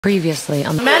Previously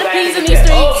on the Manapees in these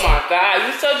streets. Oh my god,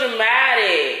 you so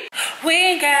dramatic. We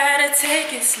ain't gotta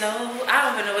take it slow. I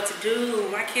don't even know what to do.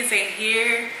 My kids ain't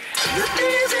here.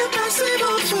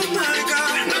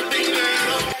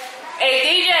 Hey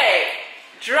DJ,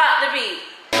 drop the beat.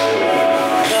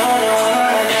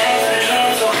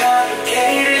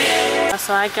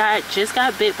 So I just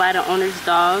got bit by the owner's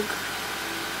dog.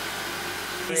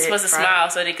 You're supposed to smile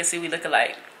so they can see we look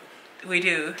alike. We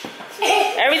do.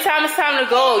 Every time it's time to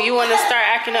go, you want to start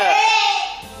acting up.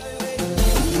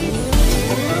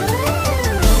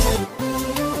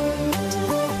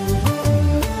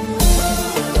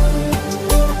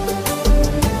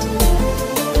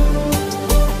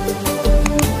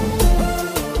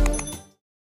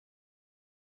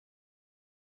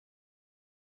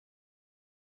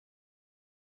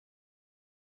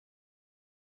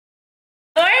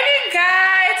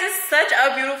 Such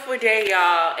a beautiful day,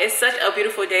 y'all. It's such a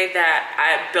beautiful day that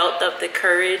I built up the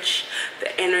courage,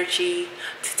 the energy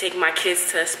to take my kids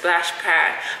to a splash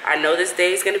pad. I know this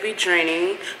day is gonna be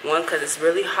draining. One, because it's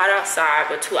really hot outside,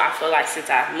 but two, I feel like since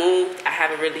I've moved, I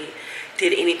haven't really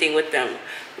did anything with them.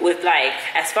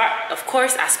 Of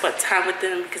course, I spent time with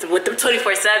them because I'm with them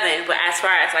 24/7, but as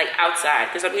far as like outside,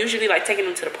 because I'm usually like taking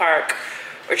them to the park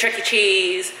or Chuck E.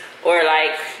 Cheese, or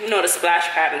like, you know, the splash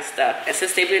pad and stuff. And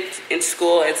since they've been in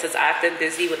school and since I've been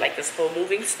busy with like this whole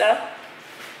moving stuff,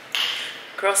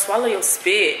 girl, swallow your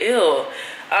spit, ew.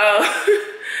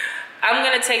 I'm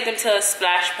gonna take them to a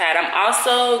splash pad. I'm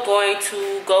also going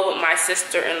to go with my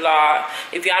sister-in-law.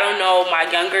 If y'all don't know,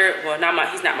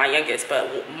 he's not my youngest, but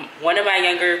one of my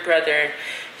younger brother,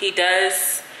 he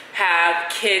does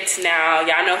have kids now.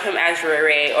 Y'all know him as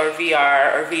Ray or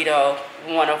VR or Vito,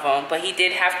 one of them, but he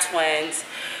did have twins.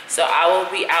 So I will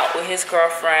be out with his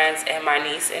girlfriends and my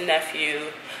niece and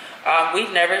nephew. We've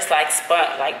never like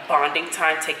spent like bonding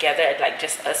time together, like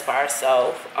just us by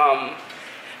ourselves.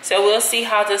 So we'll see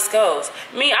how this goes.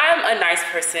 Me, I'm a nice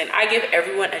person. I give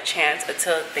everyone a chance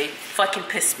until they fucking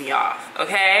piss me off,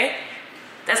 okay?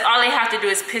 That's all they have to do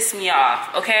is piss me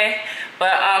off, okay?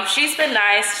 But she's been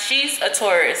nice. She's a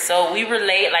tourist, so we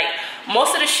relate. Like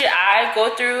most of the shit I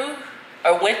go through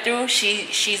or went through,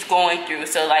 she's going through.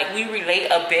 So like we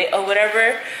relate a bit or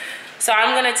whatever. So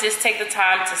I'm gonna just take the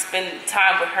time to spend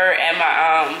time with her and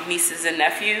my niece and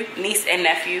nephew.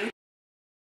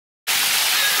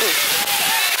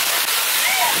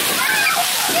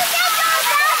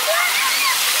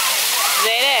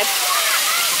 Zaynab.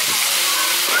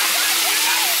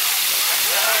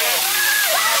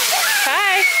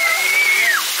 Hi.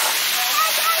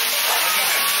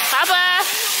 Papa.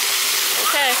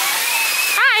 Okay.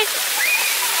 Hi.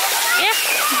 Yeah.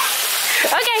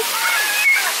 Okay.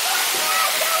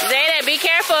 Zaynab, be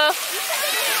careful.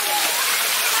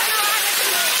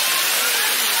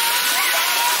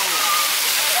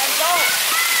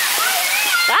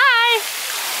 Bye.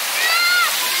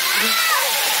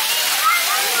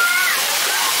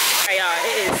 Alright, y'all,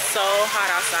 it is so hot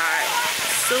outside.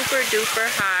 Super duper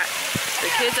hot. The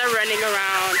kids are running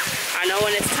around. I know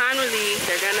when it's time to leave,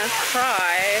 they're gonna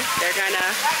cry. They're gonna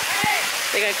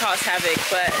cause havoc.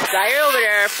 But Zaire over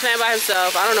there playing by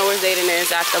himself. I don't know where Zayden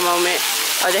is at the moment.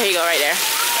 Oh, there you go, right there.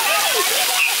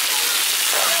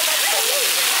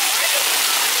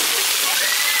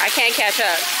 I can't catch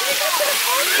up.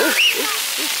 Ooh.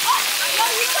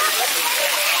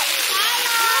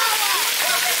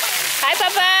 Hi,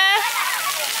 Papa.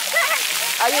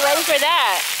 Are you ready for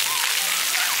that?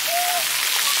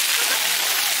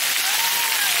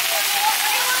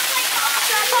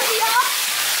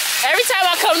 Every time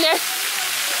I come there.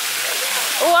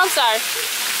 Oh, I'm sorry.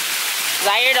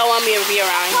 Zaire don't want me to be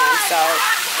around him, so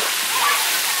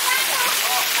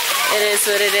it is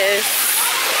what it is.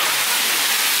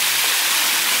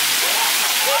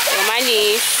 And my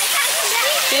niece,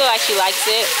 she looks like she likes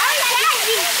it.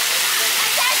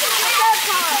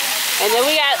 And then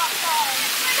we got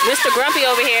Mr. Grumpy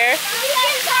over here.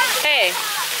 Hey.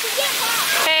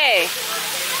 Hey.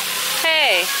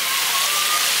 Hey.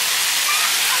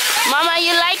 Mama,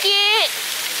 you like it?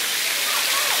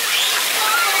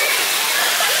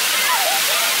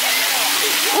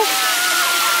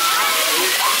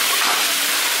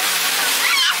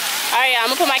 Alright, I'm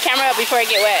gonna put my camera up before I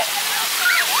get wet.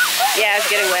 Yeah, it's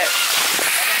getting wet.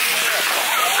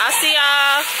 I'll see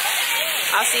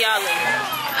y'all later.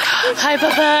 Hi,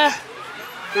 Papa.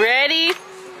 Ready?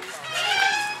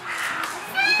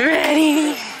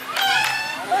 Ready?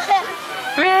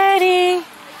 Ready?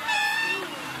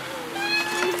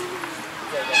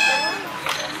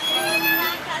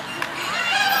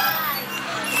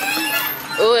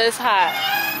 Ooh, it's hot.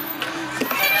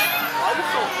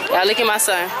 Y'all look at my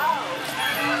son.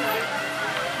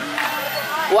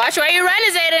 Watch where you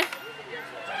running, Zayden.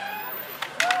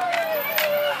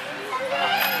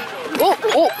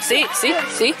 Ooh, see.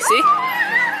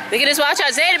 Look at this, watch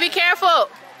out. Zayden, be careful.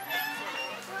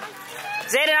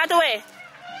 Zayden, out the way.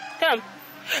 Come.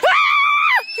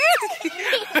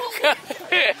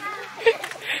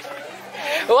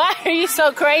 Why are you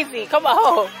so crazy? Come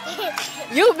on.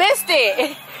 You missed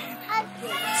it.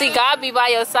 See, God be by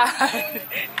your side.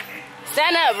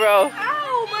 Stand up, bro.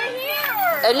 Ow, my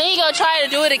hair. And then you gonna try to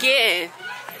do it again.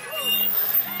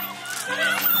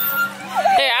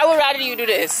 Hey, I would rather you do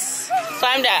this.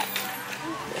 Climb that.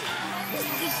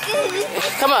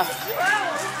 Come on.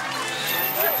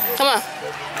 Come on.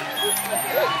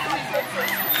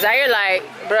 Zaire like,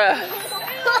 bruh.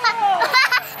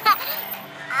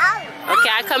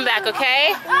 Okay, I come back,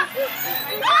 okay?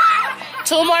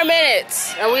 2 more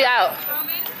minutes and we out.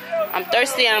 I'm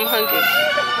thirsty and I'm hungry.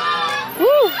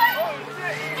 Woo!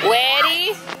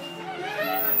 Ready?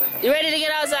 You ready to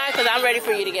get outside? Because I'm ready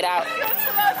for you to get out.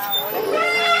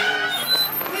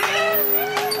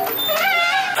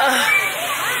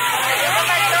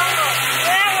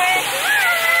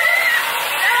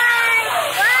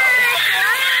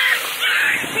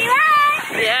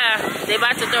 Yeah, they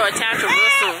about to throw a tantrum real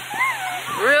soon.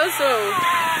 Real soon.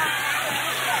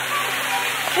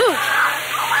 Whew.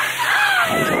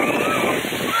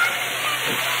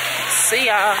 See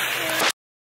y'all.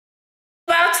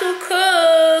 About to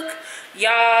cook,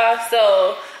 y'all.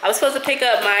 So I was supposed to pick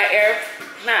up my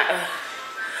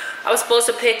I was supposed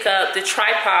to pick up the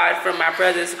tripod from my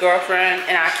brother's girlfriend,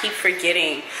 and I keep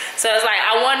forgetting. So it's like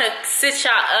I want to sit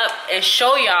y'all up and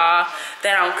show y'all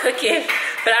that I'm cooking,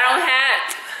 but I don't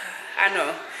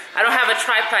have a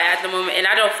tripod at the moment, and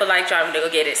I don't feel like driving to go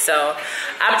get it. So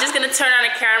I'm just gonna turn on the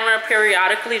camera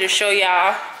periodically to show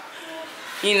y'all.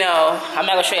 You know, I'm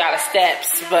not gonna show y'all the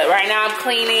steps, but right now I'm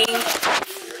cleaning.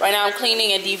 Right now I'm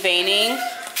cleaning and deveining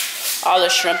all the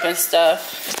shrimp and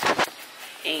stuff.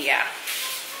 And yeah,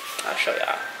 I'll show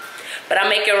y'all. But I'm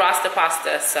making rasta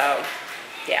pasta, so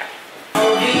yeah.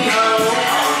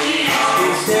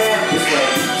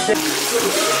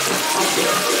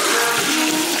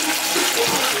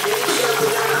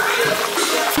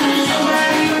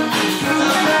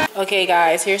 Okay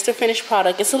guys, here's the finished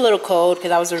product. It's a little cold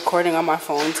because I was recording on my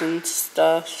phones and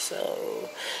stuff, so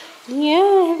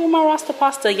yeah, here's my rasta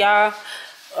pasta, y'all.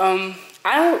 I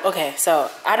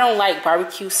don't like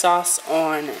barbecue sauce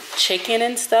on chicken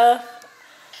and stuff.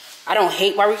 I don't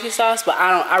hate barbecue sauce, but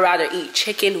I'd rather eat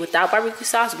chicken without barbecue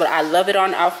sauce, but I love it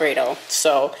on Alfredo.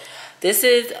 So this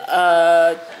is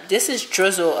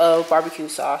drizzle of barbecue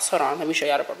sauce. Hold on, let me show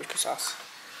y'all the barbecue sauce.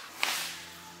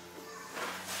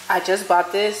 I just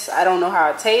bought this. I don't know how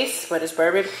it tastes, but it's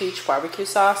bourbon peach barbecue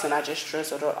sauce, and I just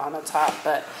drizzled it on the top.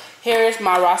 But here's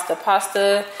my rasta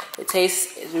pasta. It's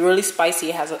really spicy.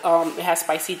 It has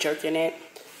spicy jerk in it,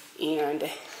 and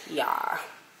yeah.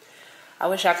 I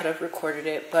wish I could have recorded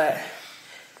it, but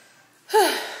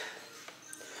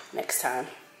next time.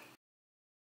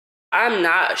 I'm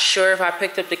not sure if I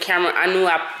picked up the camera. I knew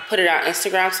I put it on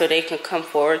Instagram so they can come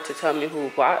forward to tell me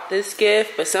who bought this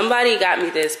gift. But somebody got me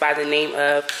this by the name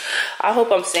of, I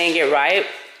hope I'm saying it right,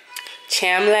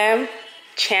 Chalam.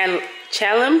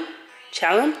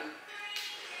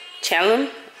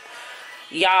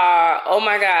 Y'all, oh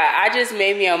my God. I just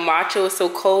made me a matcha with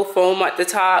some cold foam at the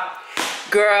top.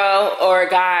 Girl or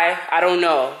guy, I don't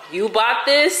know. You bought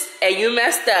this and you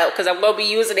messed up because I'm going to be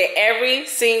using it every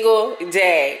single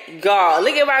day. God,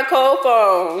 look at my cold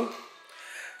foam.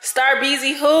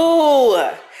 Starbeezy who?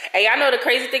 And y'all know the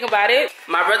crazy thing about it?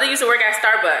 My brother used to work at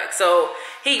Starbucks. So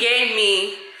he gave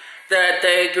me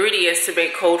the ingredients to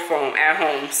make cold foam at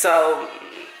home. So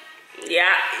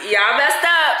yeah, y'all messed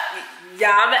up.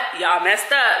 Y'all messed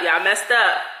up. Y'all messed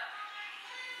up.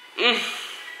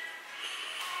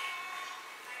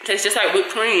 Tastes just like whipped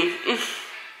cream.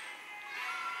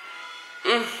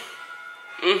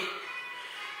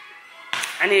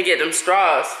 I need to get them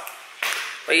straws.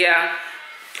 But yeah,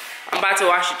 I'm about to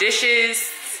wash the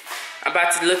dishes. I'm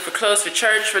about to look for clothes for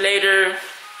church for later.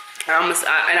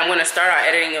 And I'm gonna start out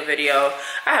editing a video.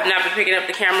 I have not been picking up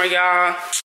the camera, y'all.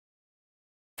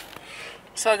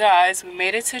 So guys, we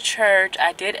made it to church.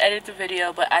 I did edit the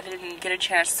video, but I didn't get a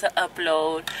chance to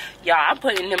upload. Y'all, I'm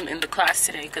putting them in the class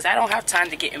today because I don't have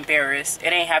time to get embarrassed.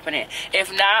 It ain't happening.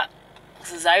 If not,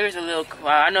 Zaire's a little,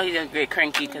 well, I know he's gonna get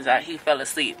cranky because he fell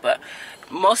asleep, but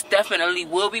most definitely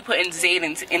will be putting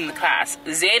Zayden in the class.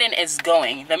 Zayden is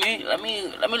going. Let me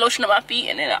lotion up my feet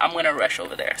and then I'm gonna rush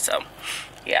over there. So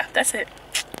yeah, that's it.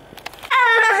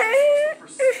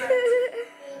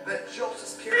 That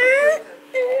Joseph's carrying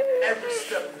every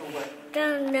step of the way.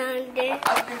 Down there.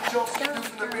 I think Joseph knew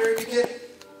from the very beginning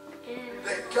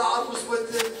God was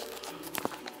with him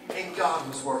and God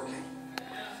was working.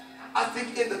 I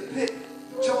think in the pit,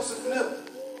 Joseph knew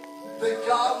that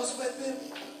God was with him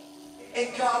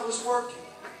and God was working.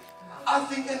 I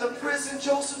think in the prison,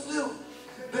 Joseph knew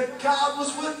that God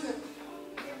was with him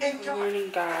and God. Good morning,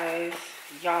 guys.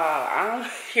 Y'all, I'm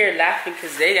here laughing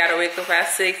because they gotta wake up at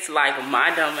 6. Like,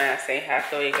 my dumb ass ain't have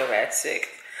to wake up at 6.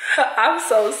 I'm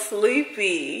so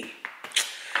sleepy.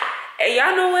 And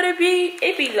y'all know what it be?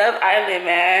 It be Love Island,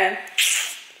 man.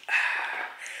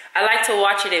 I like to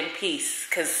watch it in peace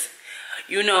because,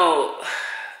 you know,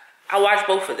 I watch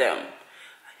both of them.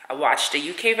 I watch the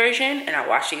UK version and I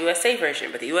watch the USA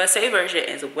version. But the USA version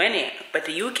is winning. But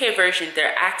the UK version,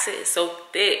 their accent is so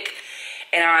thick.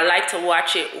 And I like to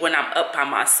watch it when I'm up by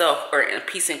myself or in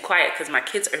peace and quiet because my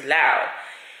kids are loud.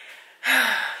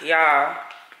 Y'all,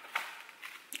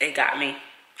 it got me.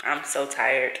 I'm so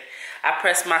tired. I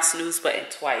pressed my snooze button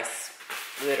twice,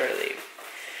 literally.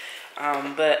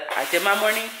 But I did my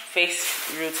morning face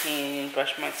routine,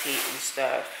 brushed my teeth and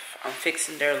stuff. I'm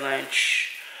fixing their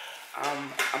lunch.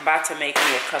 I'm about to make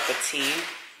me a cup of tea,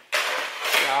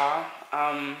 y'all.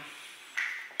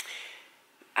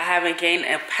 I haven't gained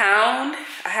a pound.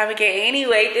 I haven't gained any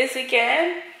weight this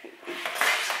weekend.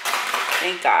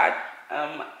 Thank God.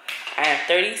 I am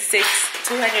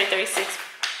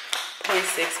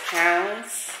 236.6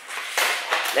 pounds.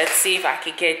 Let's see if I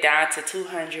can get down to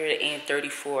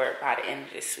 234 by the end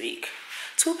of this week.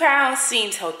 2 pounds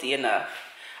seems healthy enough.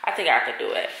 I think I could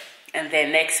do it. And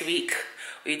then next week,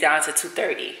 we're down to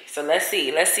 230. So let's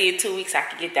see. Let's see in 2 weeks I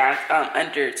can get down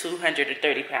under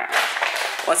 230 pounds.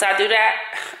 Once I do that,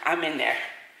 I'm in there.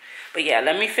 But yeah,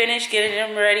 let me finish getting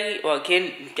them ready. Well,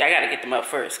 again, I gotta get them up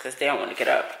first because they don't want to get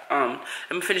up. Let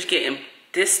me finish getting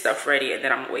this stuff ready and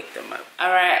then I'm gonna wake them up. All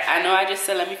right, I know I just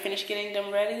said let me finish getting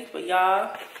them ready, but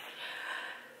y'all,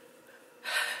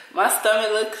 my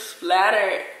stomach looks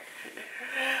flattered.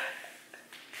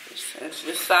 It's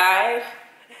the side.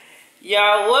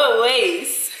 Y'all, what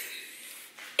waist?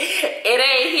 It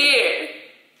ain't here.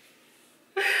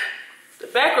 The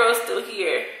back row's still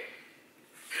here.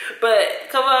 But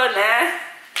come on now.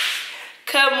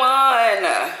 Come on.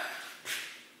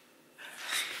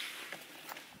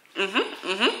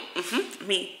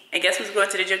 Me. And guess who's going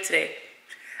to the gym today?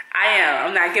 I am.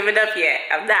 I'm not giving up yet.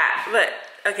 I'm not. But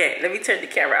okay, let me turn the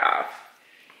camera off.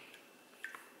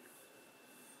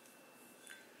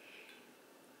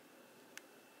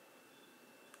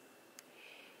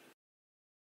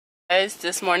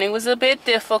 This morning was a bit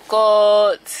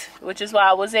difficult, which is why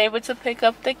I was able to pick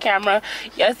up the camera.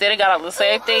 Yesterday I got on the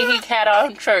same thing he had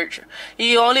on church.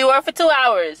 He only wore for 2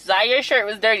 hours. Zaya's shirt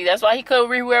was dirty. That's why he couldn't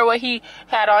rewear what he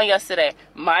had on yesterday.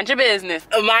 Mind your business.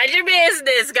 Mind your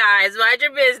business, guys. Mind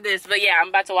your business. But yeah, I'm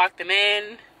about to walk them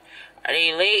in. Are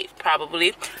they late?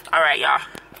 Probably. Alright, y'all.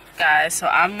 Guys, so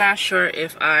I'm not sure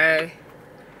if I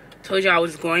told y'all I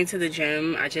was going to the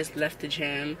gym. I just left the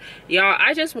gym. Y'all,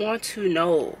 I just want to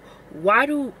know, why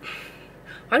do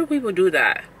people do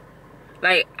that?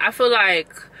 Like, I feel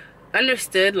like,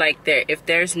 understood, like, if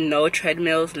there's no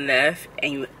treadmills left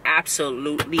and you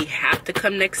absolutely have to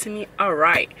come next to me, all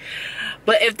right.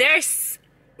 But if there's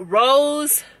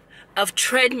rows of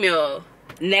treadmill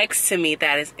next to me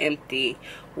that is empty,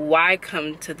 why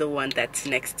come to the one that's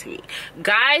next to me?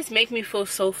 Guys make me feel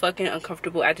so fucking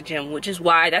uncomfortable at the gym, which is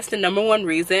why that's the #1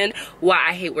 reason why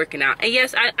I hate working out. And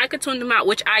yes, I could tune them out,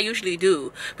 which I usually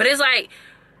do, but it's like,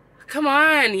 come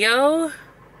on, yo.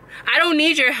 I don't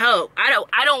need your help. I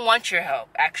don't want your help,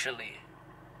 actually.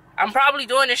 I'm probably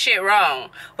doing this shit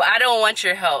wrong, but I don't want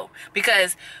your help,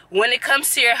 because when it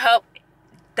comes to your help,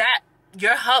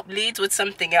 your help leads with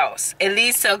something else. It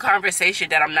leads to a conversation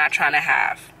that I'm not trying to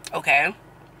have, okay?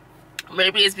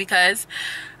 Maybe it's because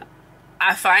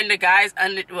I find the guys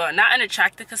not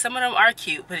unattractive, because some of them are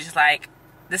cute, but it's just like,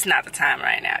 this is not the time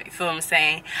right now. You feel what I'm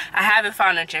saying? I haven't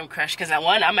found a gym crush because y'all,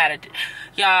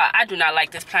 I do not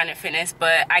like this Planet Fitness,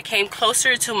 but I came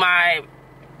closer to my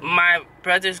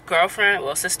brother's girlfriend,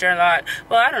 well, sister-in-law.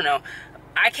 Well, I don't know.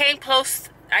 I came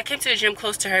to the gym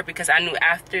close to her because I knew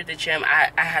after the gym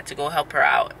I had to go help her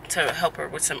out, to help her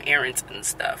with some errands and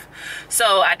stuff.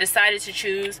 So I decided to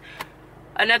choose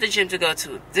another gym to go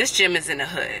to. This gym is in the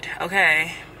hood,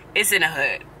 okay? It's in the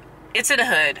hood. It's in the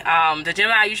hood. The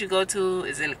gym I usually go to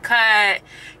is in the cut.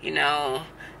 You know,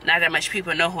 not that much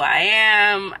people know who I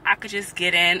am. I could just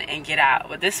get in and get out.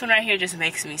 But this one right here just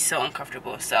makes me so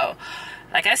uncomfortable. So,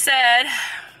 like I said,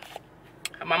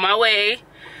 I'm on my way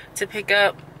to pick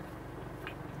up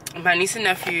my niece and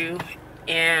nephew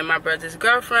and my brother's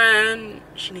girlfriend.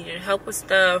 She needed help with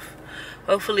stuff.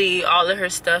 Hopefully all of her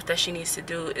stuff that she needs to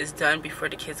do is done before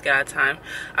the kids get out of time.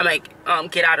 I might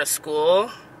get out of school.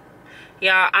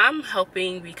 Yeah, I'm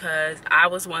helping because I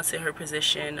was once in her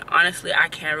position. Honestly, I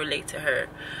can't relate to her.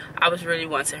 I was really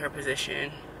once in her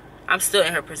position. I'm still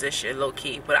in her position,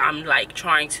 low-key, but I'm like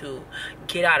trying to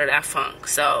get out of that funk.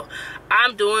 So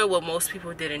I'm doing what most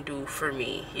people didn't do for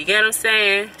me. You get what I'm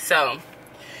saying? So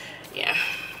yeah,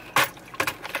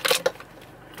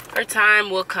 her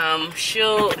time will come.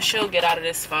 She'll get out of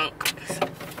this funk.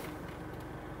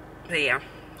 But yeah,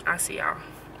 I'll see y'all.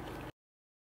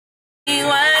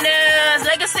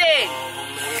 Legacy.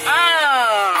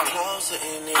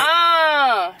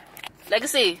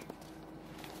 Legacy.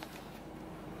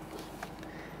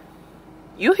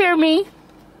 You hear me?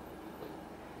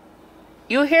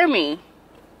 You hear me?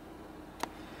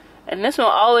 And this one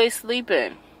always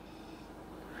sleeping.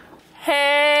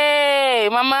 Hey,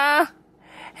 mama.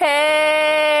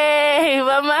 Hey,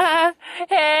 mama.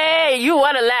 Hey, you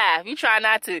want to laugh. You try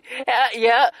not to.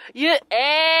 Yeah. You.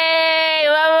 Hey,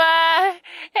 mama.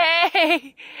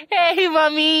 Hey. Hey,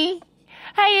 mommy.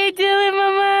 How you doing,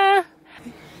 mama?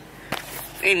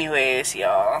 Anyways,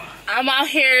 y'all, I'm out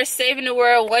here saving the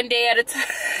world one day at a time.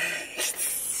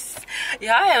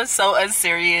 Y'all am so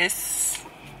unserious.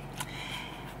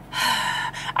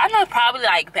 I know, probably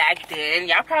like back then,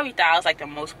 y'all probably thought I was like the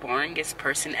most boringest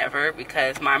person ever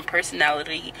because my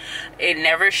personality, it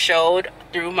never showed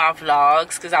through my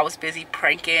vlogs because I was busy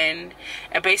pranking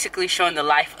and basically showing the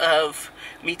life of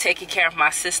me taking care of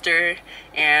my sister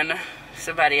and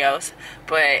somebody else.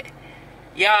 But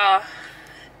y'all,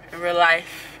 in real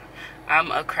life,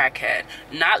 I'm a crackhead.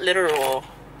 Not literal.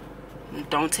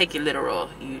 Don't take it literal,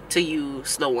 you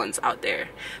slow ones out there.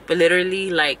 But literally,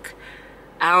 like,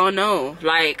 I don't know.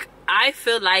 Like, I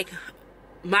feel like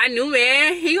my new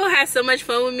man, he gonna have so much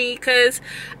fun with me because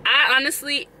I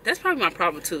honestly, that's probably my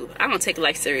problem too. I don't take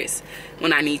life serious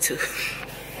when I need to.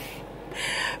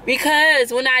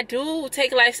 Because when I do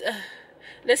take life,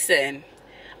 listen,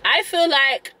 I feel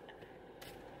like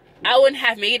I wouldn't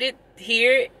have made it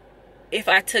here if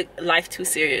I took life too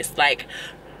serious. Like,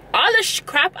 all the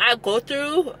crap I go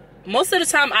through, most of the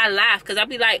time I laugh because I'll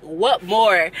be like, what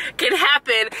more can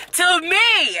happen to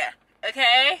me?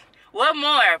 Okay? What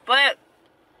more? But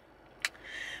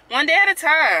one day at a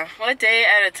time. One day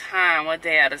at a time. One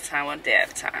day at a time. One day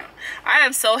at a time. I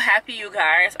am so happy you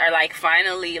guys are like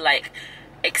finally like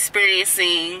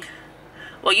experiencing,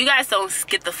 well, you guys don't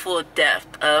get the full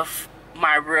depth of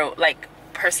my real like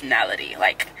personality.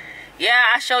 Like, yeah,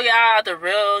 I show y'all the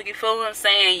real, you feel what I'm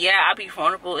saying? Yeah, I be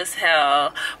vulnerable as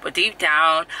hell, but deep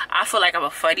down, I feel like I'm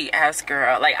a funny ass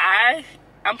girl. Like,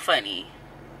 I'm funny.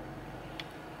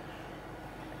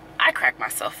 I crack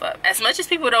myself up. As much as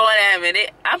people don't want to admit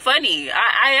it, I'm funny.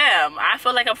 I am. I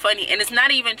feel like I'm funny, and it's not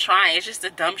even trying. It's just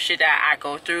the dumb shit that I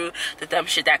go through, the dumb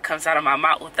shit that comes out of my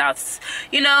mouth without,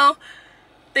 you know,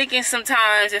 thinking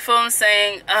sometimes, you feel what I'm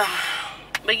saying?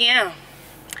 But yeah.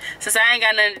 Since I ain't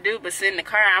got nothing to do but sit in the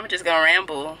car, I'm just gonna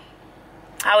ramble.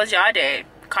 How was y'all day?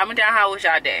 Comment down, how was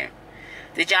y'all day?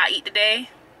 Did y'all eat today?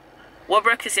 What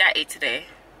breakfast y'all ate today?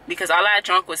 Because all I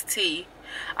drank was tea.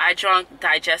 I drank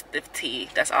digestive tea.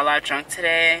 That's all I drank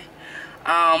today.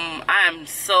 I am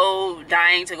so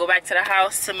dying to go back to the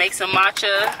house to make some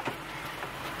matcha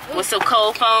with some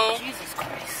cold foam. Jesus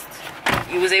Christ.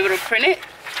 You was able to print it?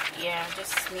 Yeah,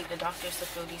 just need the doctors to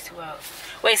fill these two out.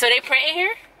 Wait, so they print it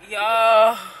here?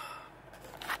 Y'all,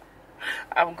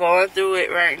 I'm going through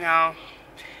it right now.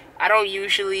 I don't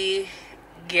usually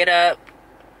get up,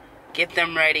 get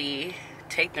them ready,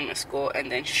 take them to school,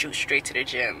 and then shoot straight to the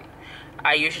gym.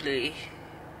 I usually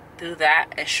do that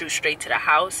and shoot straight to the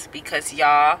house because,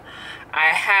 y'all, I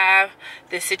have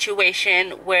this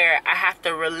situation where I have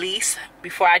to release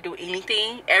before I do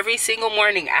anything. Every single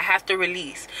morning I have to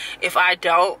release. If I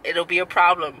don't, it'll be a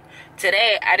problem.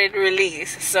 Today I didn't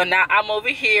release, so now I'm over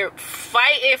here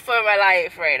fighting for my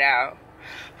life right now.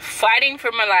 Fighting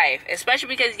for my life, especially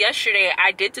because yesterday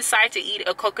I did decide to eat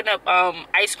a coconut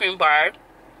ice cream bar,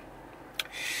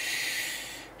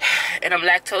 and I'm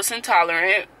lactose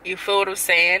intolerant. You feel what I'm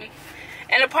saying?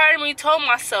 And a part of me told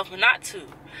myself not to,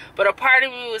 but a part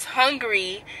of me was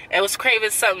hungry and was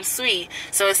craving something sweet.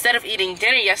 So instead of eating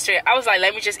dinner yesterday, I was like,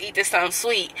 let me just eat this something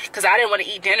sweet, because I didn't want to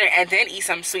eat dinner and then eat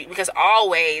something sweet, because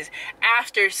always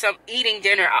after eating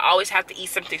dinner I always have to eat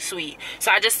something sweet. So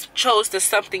I just chose the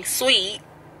something sweet,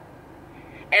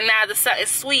 and now the something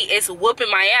sweet is whooping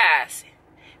my ass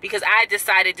because I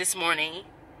decided this morning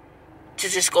to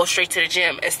just go straight to the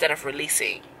gym instead of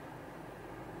releasing.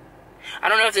 I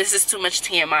don't know if this is too much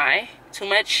TMI, too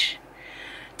much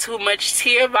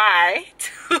TMI,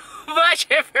 too much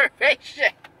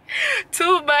information.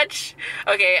 Too much.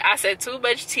 Okay, I said too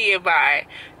much TMI.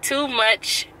 Too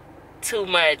much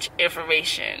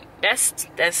information.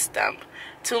 That's dumb.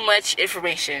 Too much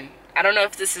information. I don't know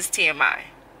if this is TMI.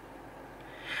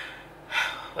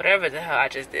 Whatever the hell I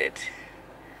just did.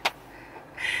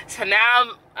 So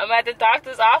now I'm at the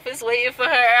doctor's office waiting for her.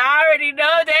 I already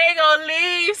know they ain't gonna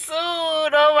leave soon.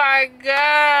 Oh my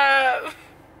God.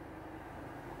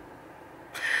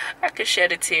 I could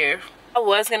shed a tear. I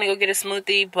was gonna go get a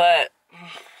smoothie, but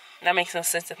that makes no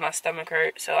sense if my stomach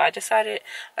hurts. So I decided,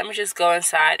 let me just go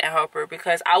inside and help her,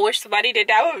 because I wish somebody did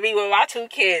that with me with my 2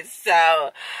 kids.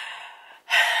 So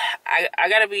I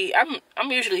gotta be,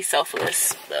 I'm usually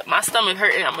selfless, but my stomach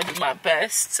hurting, I'm gonna do my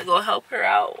best to go help her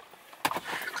out.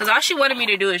 Cause all she wanted me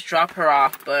to do is drop her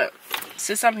off, but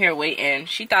since I'm here waiting,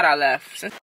 she thought I left.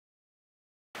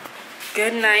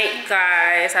 Good night,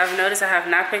 guys. I've noticed I have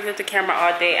not picked up the camera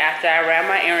all day after I ran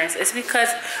my errands. It's because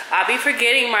I'll be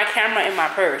forgetting my camera in my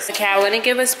purse. Okay, I want to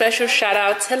give a special shout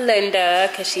out to Linda,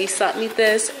 because she sent me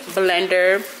this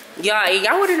blender.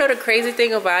 Y'all want to know the crazy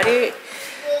thing about it?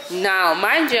 Now,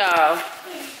 mind y'all,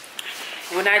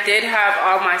 when I did have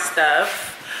all my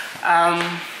stuff,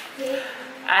 I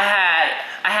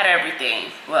had everything.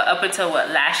 Well, up until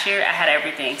last year, I had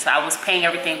everything. So I was paying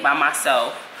everything by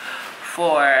myself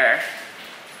for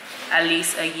at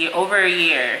least a year, over a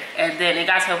year. And then it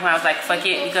got to a point I was like, fuck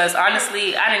it, because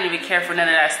honestly, I didn't even care for none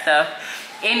of that stuff.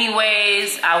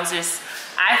 Anyways, I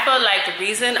felt like the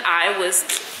reason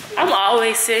I'm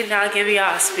always sitting down giving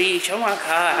y'all a speech. Oh my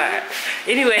God.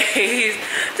 Anyways,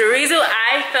 the reason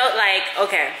I felt like,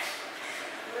 okay,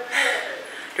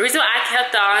 the reason I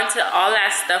kept on to all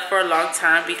that stuff for a long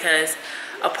time, because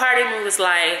a part of me was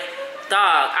like,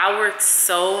 dog, I worked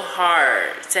so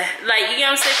hard to, like, you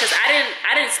know what I'm saying? Because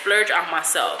I didn't splurge on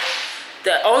myself.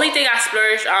 The only thing I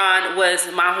splurged on was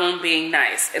my home being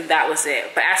nice, and that was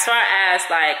it. But as far as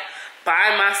like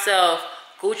buying myself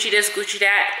Gucci this, Gucci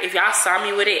that, if y'all saw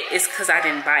me with it, it's because I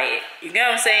didn't buy it. You know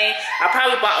what I'm saying? I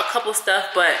probably bought a couple stuff,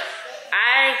 but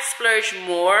I splurged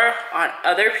more on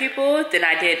other people than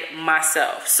I did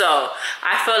myself. So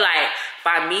I feel like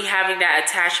by me having that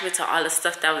attachment to all the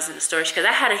stuff that was in the storage, because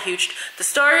I had a huge, the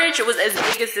storage was as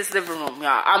big as this living room,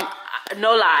 y'all.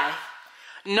 No lie,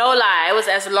 it was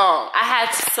as long. I had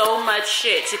so much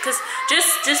shit, because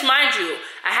just mind you,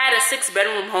 I had a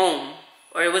 6-bedroom home,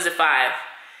 or was it 5?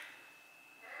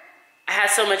 I had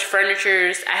so much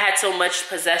furniture, I had so much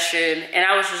possession, and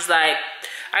I was just like,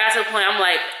 I got to a point, I'm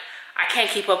like, I can't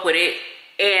keep up with it.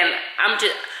 And I'm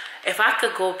just, if I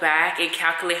could go back and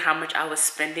calculate how much I was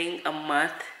spending a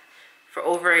month for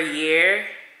over a year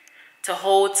to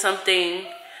hold something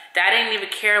that I didn't even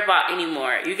care about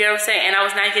anymore. You get what I'm saying? And I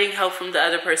was not getting help from the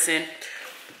other person.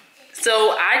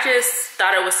 So I just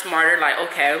thought it was smarter, like,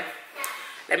 okay,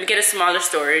 let me get a smaller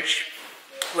storage,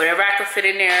 whatever I could fit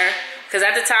in there. Because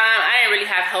at the time, I didn't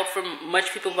really have help from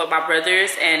much people but my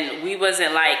brothers, and we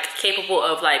wasn't like capable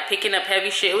of like picking up heavy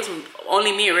shit. It was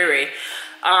only me and Riri.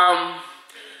 I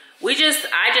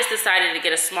just decided to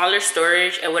get a smaller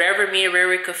storage, and whatever me and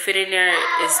Riri could fit in there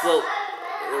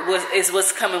is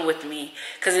what's coming with me.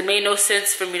 Because it made no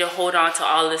sense for me to hold on to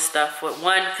all this stuff. For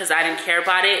one, because I didn't care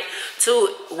about it.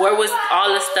 2, where was all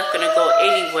this stuff gonna go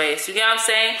anyway? So you get what I'm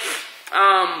saying?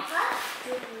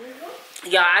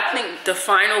 Yeah, I think the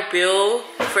final bill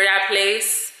for that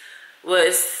place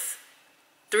was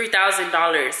 $3,000,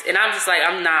 and I'm just like,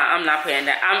 I'm not paying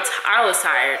that. I was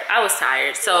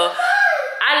tired, so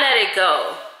I let it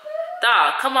go.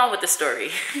 Dog, come on with the story.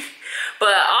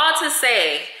 But all to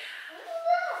say,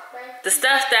 the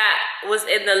stuff that was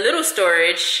in the little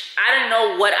storage, I didn't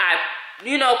know what I,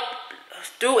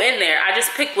 threw in there. I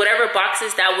just picked whatever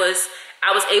boxes that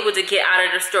I was able to get out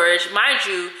of the storage. Mind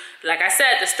you, like I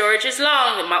said, the storage is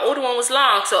long, and my older one was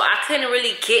long, so I couldn't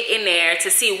really get in there to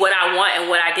see what I want and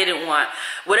what I didn't want.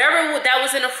 Whatever that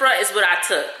was in the front is what I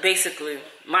took, basically.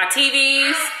 My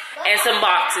TVs and some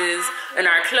boxes and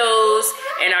our clothes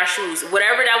and our shoes.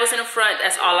 Whatever that was in the front,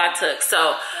 that's all I took.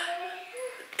 So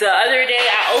the other day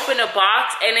I opened a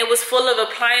box and it was full of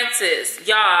appliances.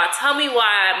 Y'all, tell me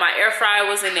why my air fryer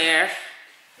was in there,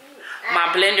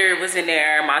 my blender was in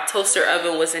there, my toaster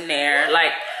oven was in there.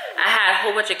 Like, I had a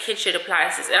whole bunch of kid shit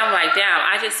appliances, and I'm like, damn,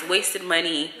 I just wasted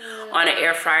money on an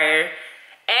air fryer.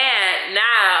 And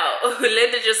now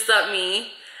Linda just sent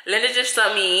me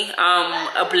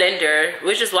a blender,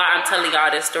 which is why I'm telling y'all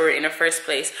this story in the first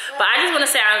place. But I just want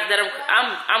to say that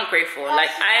I'm grateful.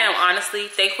 Like, I am honestly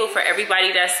thankful for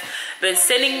everybody that's been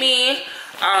sending me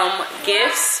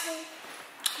gifts.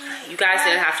 You guys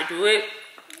didn't have to do it.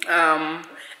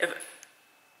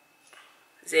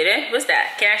 Is it? What's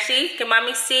that? Can I see? Can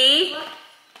mommy see?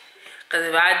 Because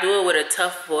if I do it with a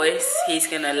tough voice, he's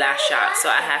gonna lash out. So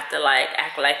I have to like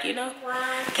act like, you know.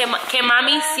 Can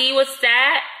mommy see what's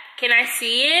that? Can I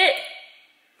see it?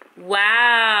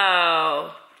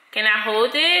 Wow. Can I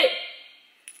hold it?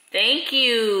 Thank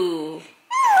you.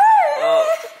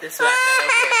 Oh, this is what I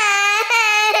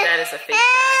said. That is a fake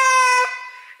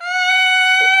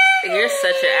cry. You're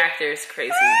such an actor, it's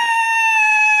crazy.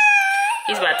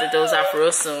 He's about to doze off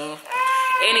real soon.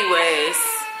 Anyways,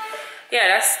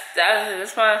 yeah,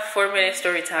 that's my 4-minute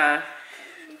story time.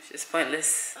 It's just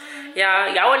pointless.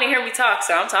 Y'all want to hear me talk,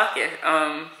 so I'm talking.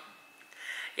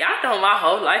 Y'all know my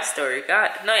whole life story.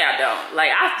 God, no, y'all don't.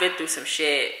 Like, I've been through some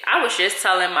shit. I was just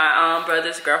telling my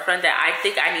brother's girlfriend that I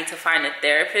think I need to find a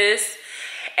therapist,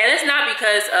 and it's not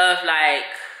because of like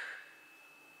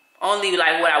only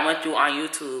like what I went through on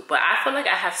YouTube, but I feel like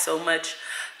I have so much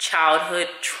childhood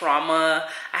trauma.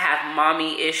 I have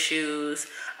mommy issues.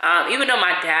 Even though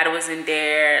my dad wasn't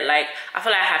there, like, I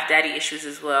feel like I have daddy issues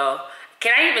as well.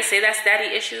 Can I even say that's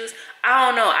daddy issues? I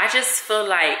don't know. I just feel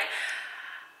like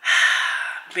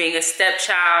being a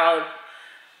stepchild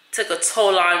took a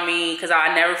toll on me because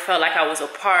I never felt like I was a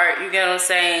part. You get what I'm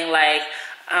saying? Like,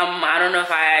 I don't know if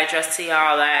I addressed to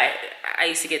y'all that I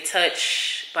used to get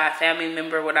touched by a family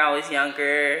member when I was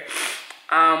younger.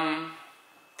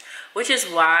 Which is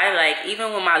why, like,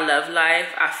 even with my love life,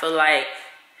 I feel like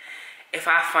if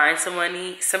I find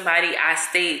somebody, I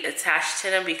stay attached to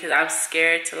them because I'm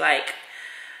scared to, like,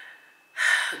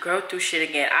 grow through shit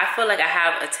again. I feel like I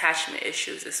have attachment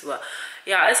issues as well.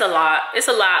 Yeah, it's a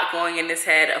lot going in this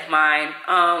head of mine.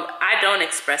 I don't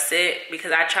express it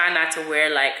because I try not to wear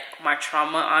like my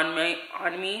trauma on me.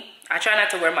 I try not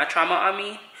to wear my trauma on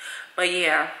me. But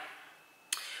yeah,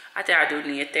 I think I do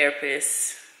need a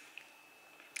therapist.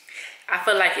 I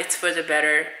feel like it's for the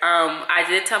better. I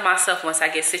did tell myself once I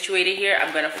get situated here,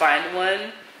 I'm gonna find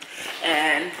one,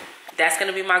 and that's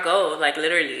gonna be my goal. Like,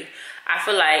 literally, I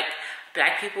feel like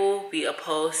Black people be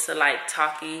opposed to like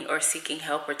talking or seeking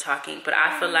help or talking, but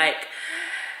I feel like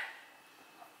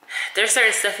there's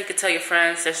certain stuff you could tell your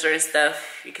friends, there's certain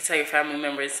stuff you could tell your family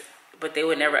members, but they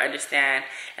would never understand.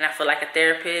 And I feel like a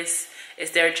therapist,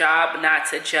 it's their job not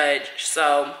to judge.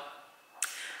 So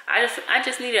I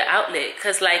just need an outlet,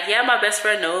 because like, yeah, my best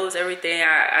friend knows everything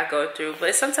I go through,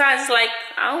 but sometimes like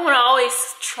I don't want to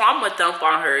always trauma dump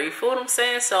on her, you feel what I'm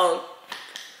saying? So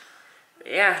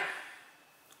yeah,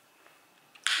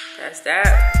 that's that.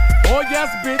 Oh yes,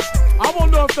 bitch, I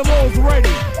wanna know if the Lord's ready.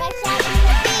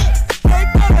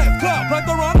 Take that ass, clap like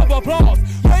the round of applause.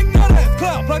 Take that ass,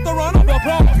 clap like the round of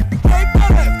applause.